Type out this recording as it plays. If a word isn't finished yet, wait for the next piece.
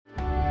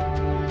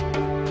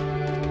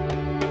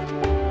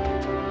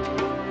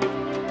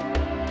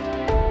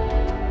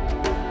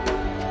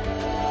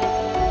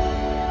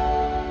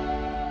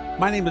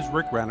My name is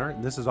Rick Renner,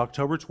 and this is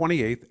October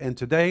 28th, and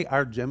today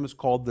our gem is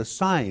called The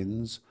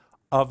Signs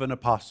of an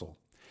Apostle.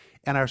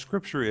 And our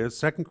scripture is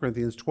 2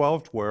 Corinthians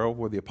 12:12,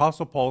 where the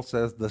Apostle Paul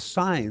says, "The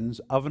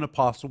signs of an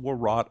apostle were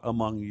wrought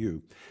among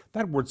you."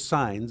 That word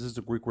signs is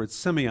the Greek word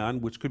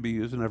semeion, which could be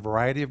used in a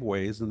variety of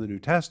ways in the New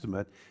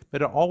Testament,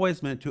 but it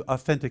always meant to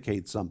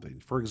authenticate something.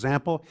 For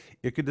example,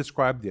 it could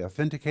describe the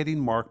authenticating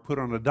mark put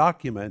on a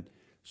document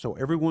so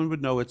everyone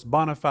would know it's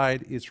bona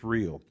fide, it's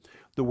real.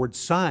 The word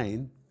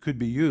sign could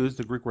be used,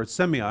 the Greek word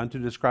semeion, to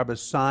describe a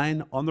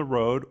sign on the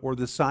road or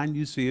the sign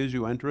you see as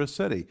you enter a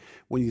city.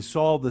 When you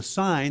saw the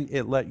sign,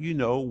 it let you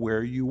know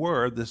where you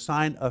were. The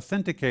sign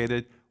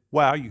authenticated,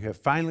 wow, you have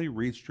finally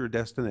reached your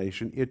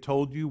destination. It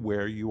told you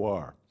where you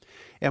are.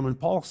 And when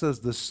Paul says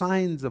the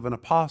signs of an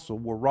apostle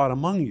were wrought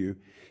among you,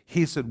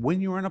 he said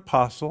when you're an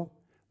apostle,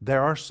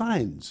 there are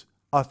signs,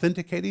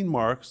 authenticating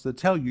marks that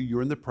tell you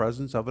you're in the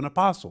presence of an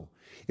apostle.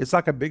 It's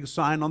like a big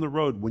sign on the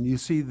road. When you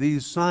see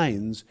these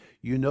signs,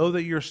 you know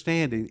that you're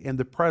standing in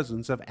the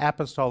presence of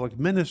apostolic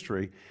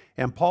ministry.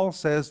 And Paul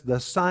says the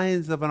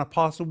signs of an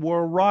apostle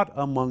were wrought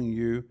among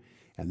you.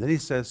 And then he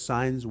says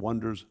signs,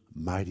 wonders,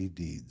 mighty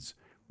deeds.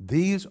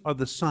 These are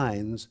the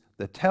signs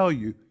that tell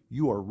you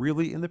you are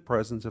really in the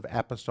presence of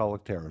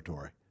apostolic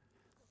territory.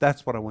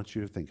 That's what I want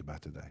you to think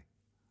about today.